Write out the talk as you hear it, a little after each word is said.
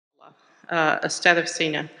Ustadha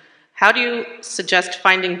Fuseina, how do you suggest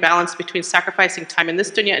finding balance between sacrificing time in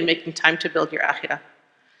this dunya and making time to build your akhirah?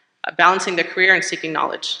 Balancing their career and seeking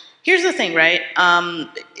knowledge. Here's the thing, right?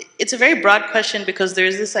 It's a very broad question because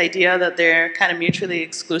there's this idea that they're kind of mutually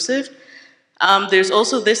exclusive. There's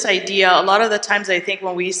also this idea, a lot of the times I think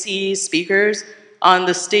when we see speakers on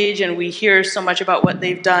the stage and we hear so much about what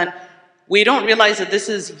they've done, we don't realize that this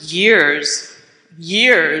is years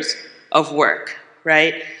of work,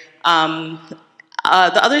 right? The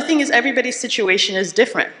other thing is everybody's situation is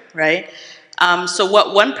different, right? So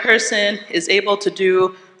what one person is able to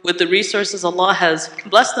do with the resources Allah has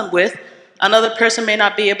blessed them with, another person may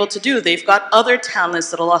not be able to do. They've got other talents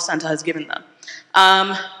that Allah has given them.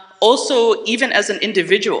 Also, even as an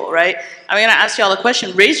individual, right? I'm gonna ask y'all a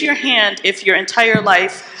question. Raise your hand if your entire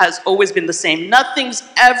life has always been the same. Nothing's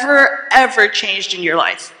ever changed in your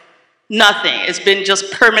life. Nothing. It's been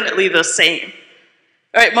just permanently the same.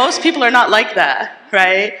 Right? Most people are not like that,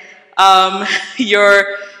 right?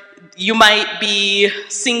 You might be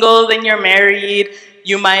single, then you're married.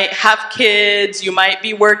 You might have kids, you might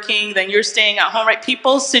be working, then you're staying at home, right?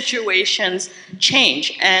 People's situations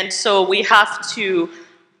change. And so we have to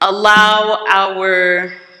allow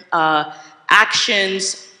our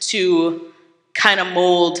actions to kind of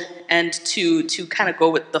mold and to kind of go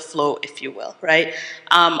with the flow, if you will, right?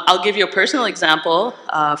 I'll give you a personal example.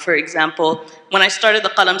 For example, when I started the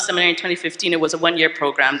Qalam Seminary in 2015, it was a one-year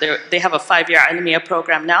program. They have a 5-year Alamiya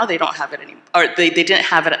program now. They don't have it anymore, or they didn't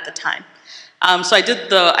have it at the time. So I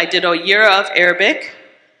did a year of Arabic,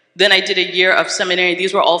 then I did a year of seminary.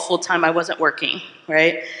 These were all full-time, I wasn't working,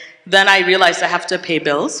 right? Then I realized I have to pay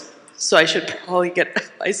bills, so I should probably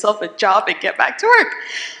get myself a job and get back to work.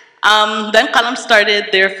 Then Qalam started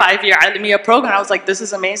their 5-year Alamiya program. I was like, this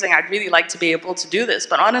is amazing, I'd really like to be able to do this,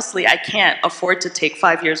 but honestly, I can't afford to take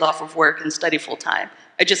 5 years off of work and study full-time.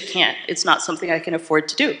 I just can't, it's not something I can afford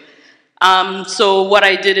to do. So what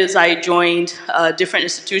I did is I joined different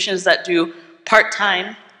institutions that do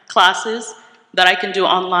part-time classes that I can do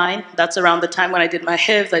online. That's around the time when I did my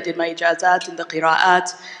hifz, I did my ijazat and the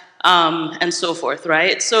qira'at, and so forth,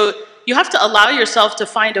 right? So you have to allow yourself to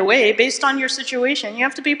find a way based on your situation. You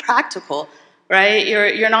have to be practical, right?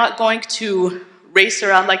 You're not going to race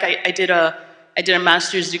around like I did a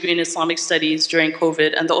master's degree in Islamic studies during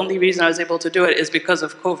COVID, and the only reason I was able to do it is because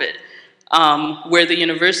of COVID, where the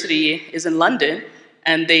university is in London,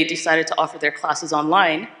 and they decided to offer their classes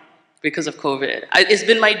online because of COVID. It's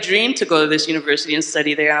been my dream to go to this university and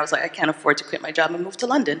study there, and I was like, I can't afford to quit my job and move to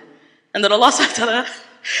London. And then Allah SWT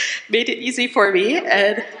made it easy for me.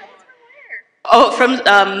 And from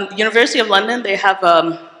University of London, they have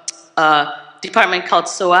a department called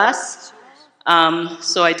SOAS.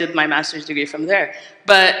 So I did my master's degree from there.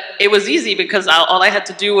 But it was easy because all I had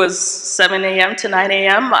to do was 7 a.m. to 9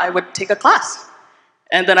 a.m. I would take a class,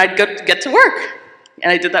 and then I'd get to work.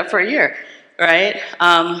 And I did that for a year, right?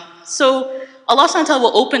 So Allah SWT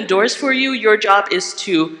will open doors for you. Your job is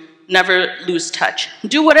to never lose touch.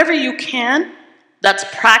 Do whatever you can that's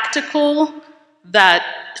practical, that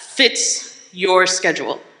fits your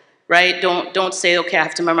schedule, right? Don't say, okay, I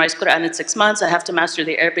have to memorize Qur'an in 6 months, I have to master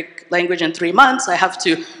the Arabic language in 3 months, I have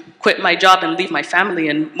to quit my job and leave my family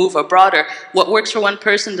and move abroad. Or what works for one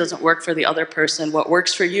person doesn't work for the other person. What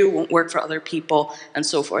works for you won't work for other people, and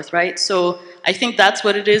so forth, right? So I think that's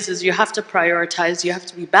what it is you have to prioritize, you have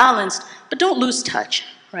to be balanced, but don't lose touch,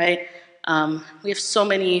 right? We have so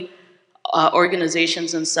many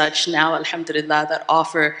organizations and such now, alhamdulillah, that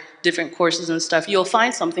offer different courses and stuff. You'll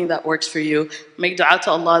find something that works for you. Make dua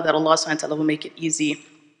to Allah that Allah SWT will make it easy.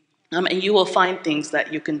 And you will find things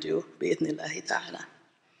that you can do, bi'idhnillahi ta'ala.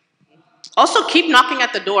 Also, keep knocking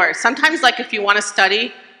at the door. Sometimes, like, if you want to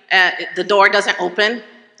study, the door doesn't open,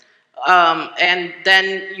 and then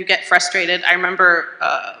you get frustrated. I remember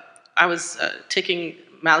I was taking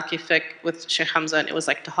Maliki Fiqh with Sheikh Hamza, and it was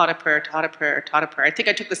like Tahara prayer, Tahara prayer, Tahara prayer. I think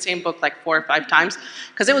I took the same book like 4 or 5 times,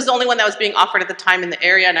 because it was the only one that was being offered at the time in the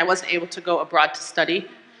area, and I wasn't able to go abroad to study.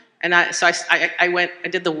 And so I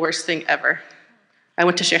did the worst thing ever. I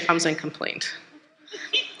went to Sheikh Hamza and complained.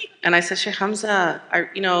 And I said, Sheikh Hamza,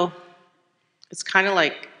 it's kind of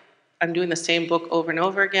like I'm doing the same book over and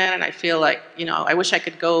over again, and I feel like, I wish I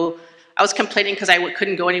could go. I was complaining because I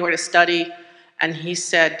couldn't go anywhere to study. And he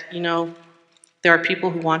said, there are people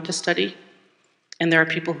who want to study, and there are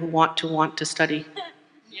people who want to study.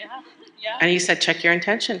 Yeah. And he said, check your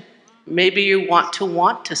intention. Maybe you want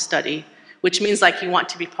to study, which means like you want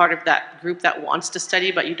to be part of that group that wants to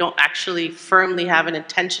study, but you don't actually firmly have an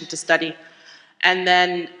intention to study. And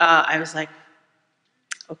then I was like,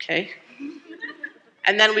 okay.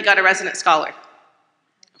 And then we got a resident scholar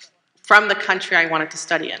from the country I wanted to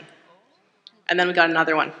study in. And then we got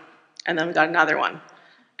another one. And then we got another one.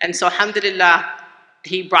 And so alhamdulillah,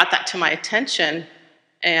 he brought that to my attention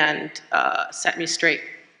and set me straight.